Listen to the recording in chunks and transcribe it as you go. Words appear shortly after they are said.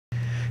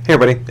Hey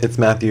everybody, it's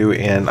Matthew,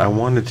 and I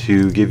wanted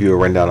to give you a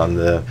rundown on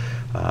the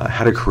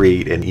how to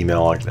create an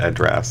email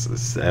address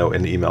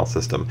in the email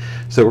system.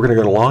 So we're going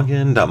to go to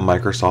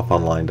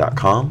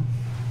login.microsoftonline.com,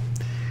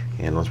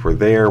 and once we're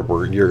there,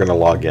 you're going to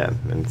log in.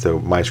 And so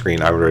my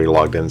screen, I've already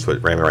logged in, so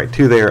it ran me right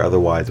to there.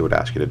 Otherwise, it would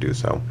ask you to do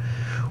so.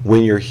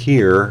 When you're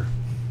here,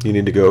 you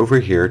need to go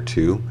over here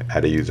to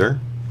add a user,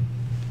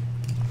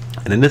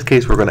 and in this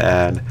case, we're going to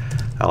add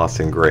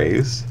Allison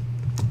Graves,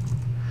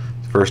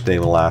 first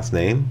name and last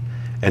name.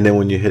 And then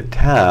when you hit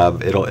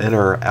tab, it'll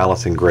enter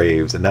Allison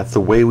Graves, and that's the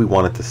way we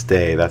want it to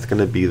stay. That's going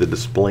to be the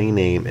display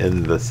name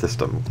in the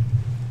system.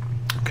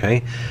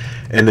 Okay,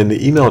 and then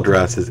the email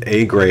address is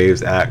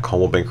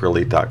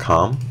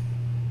agraves@coldwellbankerelite.com.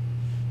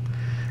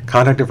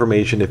 Contact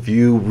information, if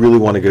you really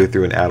want to go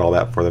through and add all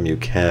that for them, you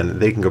can.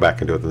 They can go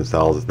back and do it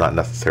themselves. It's not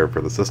necessary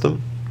for the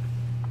system.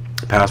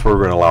 Password,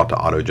 we're going to allow it to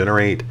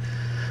auto-generate.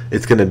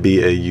 It's going to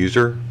be a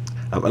user.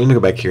 Let me go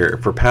back here.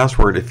 For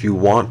password, if you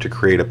want to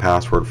create a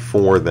password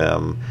for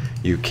them,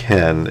 you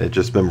can. It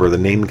just remember the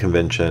name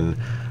convention.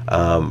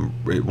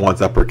 It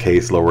wants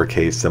uppercase,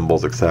 lowercase,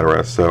 symbols,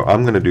 etc. So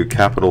I'm going to do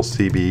capital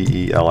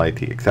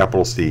CBELIT,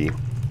 capital C,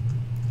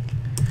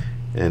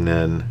 and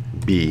then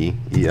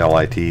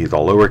BELIT is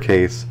all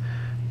lowercase,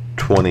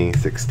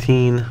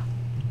 2016.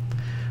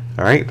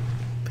 All right.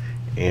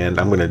 And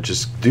I'm going to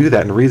just do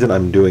that. And the reason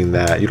I'm doing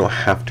that, you don't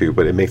have to,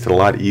 but it makes it a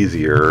lot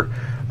easier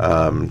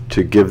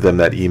to give them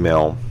that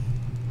email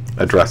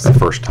address the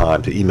first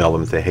time, to email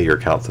them and say, hey, your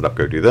account's set up,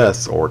 go do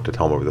this, or to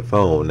tell them over the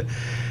phone.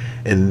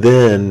 And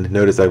then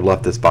notice I've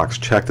left this box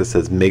checked that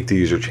says make the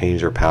user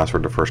change their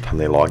password the first time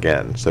they log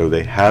in. So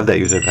they have that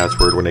user and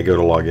password. When they go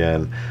to log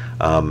in,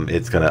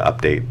 it's going to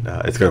update.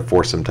 It's going to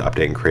force them to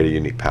update and create a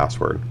unique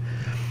password.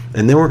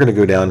 And then we're going to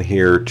go down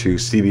here to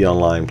CBE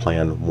Online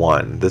Plan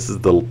 1. This is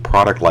the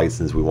product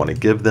license we want to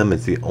give them.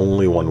 It's the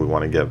only one we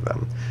want to give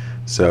them.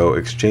 So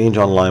Exchange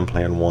Online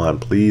Plan 1,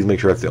 please make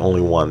sure that's the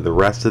only one. The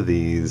rest of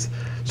these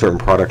certain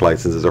product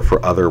licenses are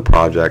for other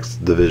projects,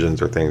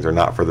 divisions, or things. They're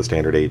not for the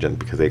standard agent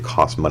because they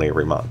cost money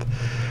every month.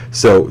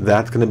 So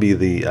that's going to be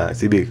the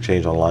CBE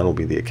Exchange Online will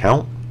be the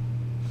account.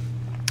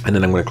 And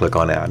then I'm going to click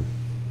on Add.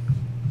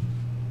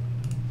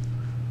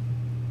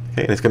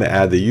 Okay, and it's going to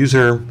add the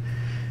user,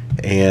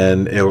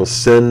 and it will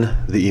send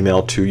the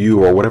email to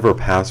you or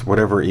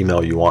whatever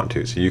email you want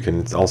to. So you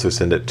can also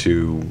send it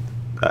to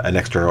an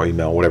external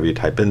email, whatever you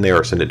type in there,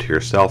 or send it to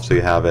yourself so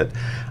you have it.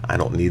 I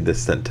don't need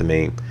this sent to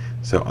me.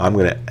 So I'm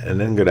going to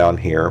then go down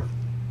here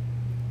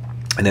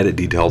and edit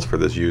details for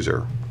this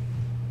user.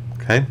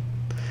 Okay?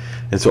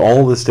 And so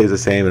all of this stays the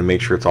same, and make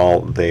sure it's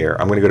all there.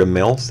 I'm going to go to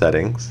Mail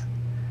Settings.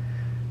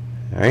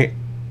 All right?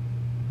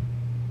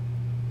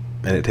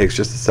 And it takes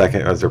just a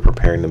second as they're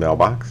preparing the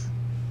mailbox.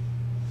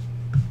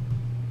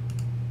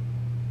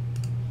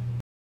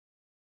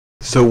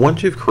 So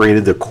once you've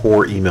created the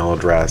core email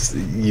address,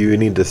 you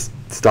need to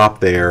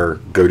stop there,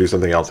 go do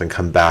something else, and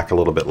come back a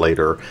little bit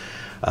later.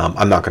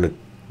 I'm not going to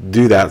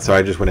do that, so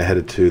I just went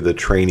ahead to the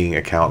training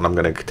account, and I'm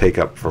going to take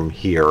up from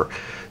here.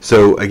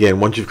 So again,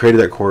 once you've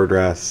created that core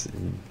address,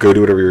 go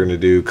do whatever you're going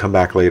to do, come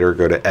back later,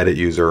 go to Edit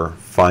User,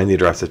 find the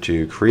address that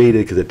you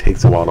created, because it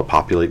takes a while to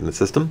populate in the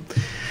system.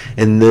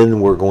 And then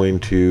we're going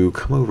to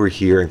come over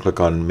here and click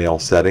on Mail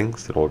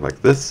Settings. It'll look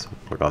like this.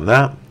 Click on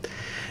that.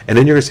 And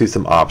then you're going to see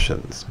some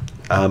options.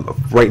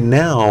 Right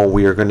now,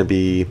 we are going to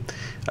be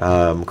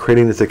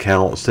creating this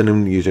account,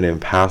 sending the username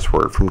and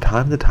password. From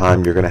time to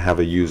time, you're going to have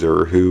a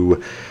user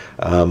who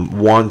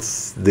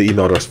wants the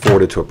email address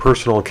forwarded to a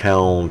personal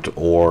account,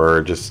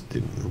 or just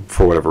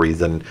for whatever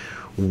reason,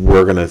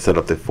 we're going to set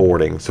up the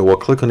forwarding. So we'll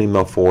click on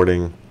email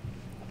forwarding.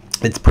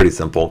 It's pretty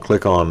simple.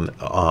 Click on,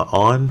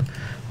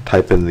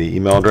 type in the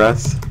email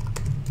address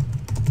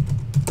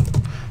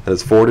that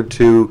is forwarded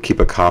to,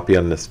 keep a copy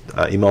on this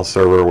email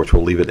server, which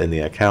will leave it in the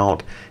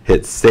account.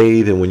 Hit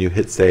save, and when you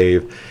hit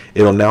save,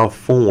 it'll now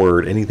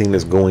forward anything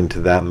that's going to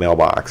that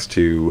mailbox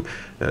to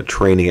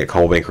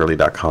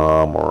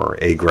training@coldwellbankerelite.com or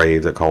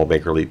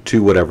agraves@coldwellbankerelite,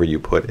 to whatever you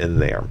put in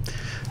there.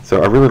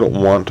 So I really don't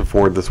want to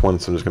forward this one,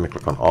 so I'm just going to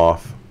click on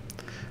off.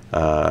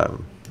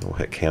 We'll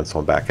hit cancel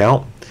and back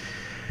out.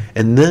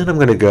 And then I'm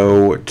going to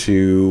go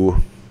to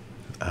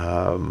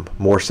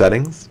more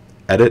settings,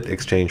 edit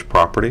exchange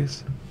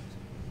properties.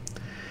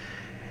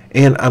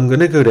 And I'm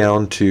going to go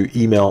down to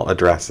email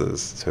addresses.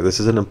 So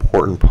this is an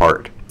important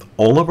part.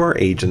 All of our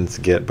agents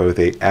get both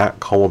a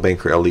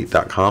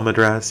 @coldwellbankerelite.com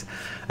address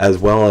as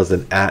well as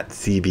an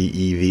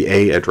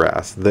 @CBEVA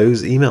address.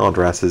 Those email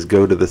addresses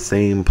go to the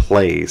same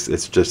place.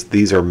 It's just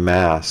these are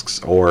masks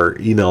or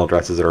email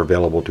addresses that are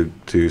available to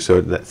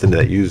send to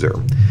that user.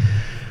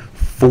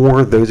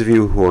 For those of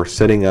you who are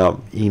setting up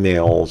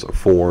emails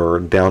for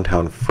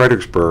downtown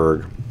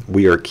Fredericksburg,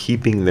 we are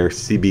keeping their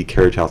CB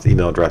Carriage House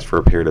email address for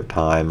a period of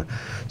time.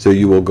 So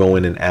you will go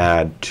in and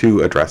add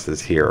 2 addresses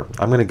here.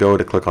 I'm going to go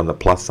to click on the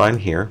plus sign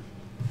here.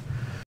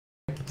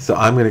 So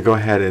I'm going to go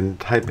ahead and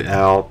type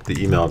out the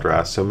email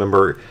address. So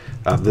remember,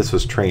 this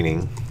was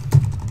training.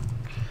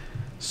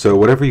 So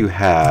whatever you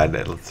had,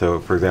 so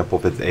for example,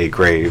 if it's a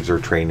Graves or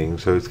training,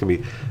 so it's going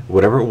to be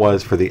whatever it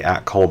was for the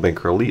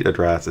 @Coldbanker Elite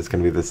address, it's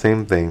going to be the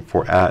same thing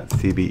for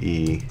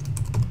 @CBEVA.com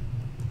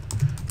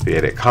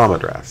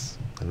address.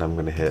 And I'm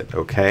going to hit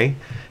OK.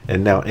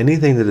 And now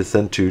anything that is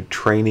sent to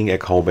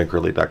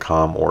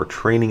training@ColdbankerElite.com or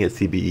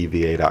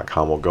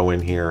training@CBEVA.com will go in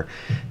here.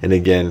 And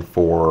again,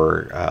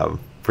 for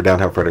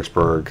downtown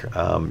Fredericksburg,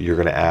 you're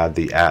going to add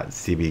the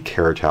 @CB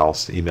Carriage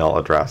House email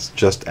address,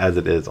 just as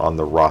it is on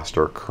the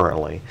roster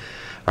currently.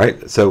 All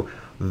right, so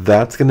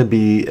that's going to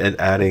be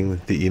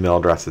adding the email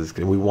addresses.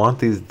 And we want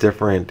these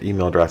different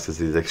email addresses,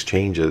 these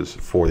exchanges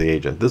for the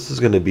agent. This is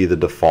going to be the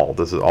default.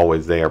 This is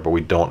always there, but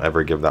we don't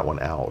ever give that one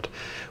out.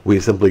 We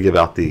simply give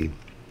out the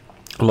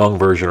long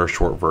version or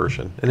short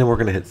version, and then we're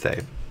going to hit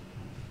save.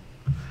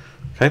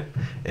 Okay,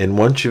 and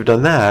once you've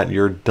done that,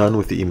 you're done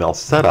with the email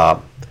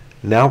setup.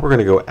 Now we're going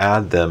to go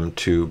add them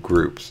to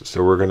groups.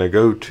 So we're going to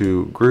go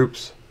to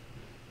groups,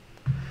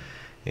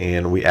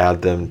 and we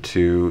add them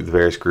to the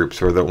various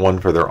groups, or the one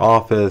for their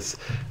office,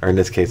 or in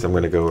this case I'm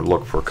going to go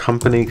look for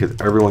company, because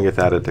everyone gets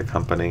added to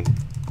company.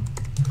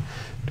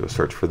 Do a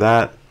search for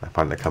that. I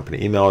find the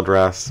company email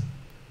address.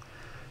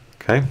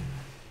 Okay,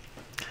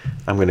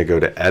 I'm going to go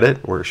to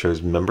edit where it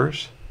shows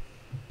members.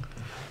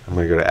 I'm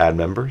going to go to add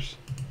members.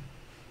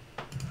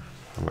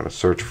 I'm going to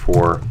search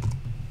for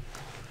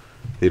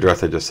the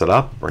address I just set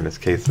up, or in this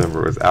case the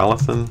member was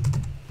Allison.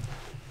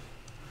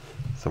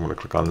 So I'm going to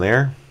click on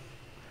there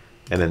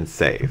and then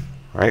save.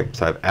 All right,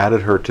 so I've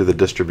added her to the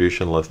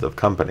distribution list of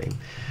company.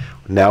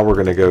 Now we're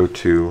going to go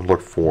to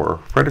look for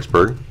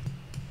Fredericksburg.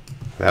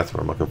 That's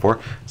what I'm looking for.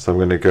 So I'm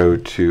going to go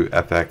to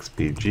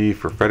FXBG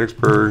for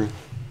Fredericksburg.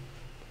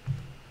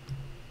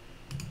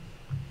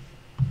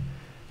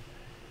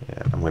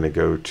 And I'm going to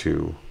go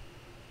to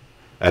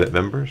edit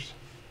members,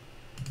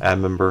 add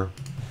member,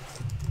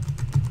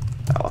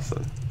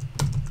 Allison.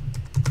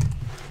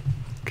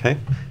 Okay, and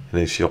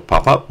then she'll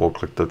pop up. We'll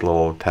click the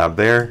little tab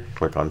there,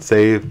 click on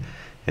save,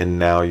 and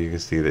now you can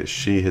see that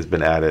she has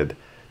been added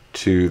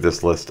to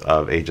this list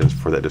of agents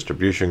for that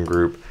distribution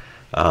group.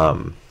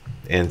 And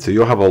so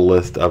you'll have a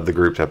list of the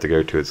groups you have to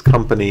go to. It's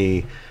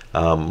company,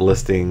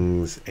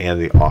 listings, and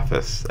the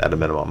office at a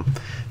minimum.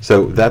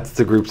 So that's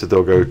the groups that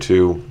they'll go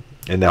to.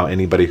 And now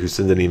anybody who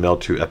sends an email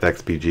to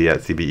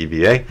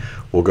fxbg@cbeva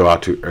will go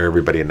out to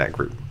everybody in that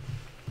group.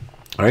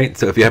 All right,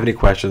 so if you have any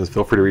questions,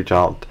 feel free to reach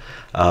out.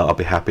 I'll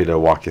be happy to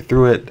walk you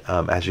through it.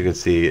 As you can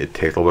see, it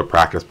takes a little bit of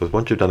practice, but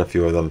once you've done a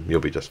few of them, you'll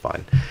be just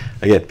fine.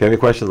 Again, if you have any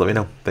questions, let me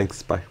know.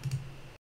 Thanks, bye.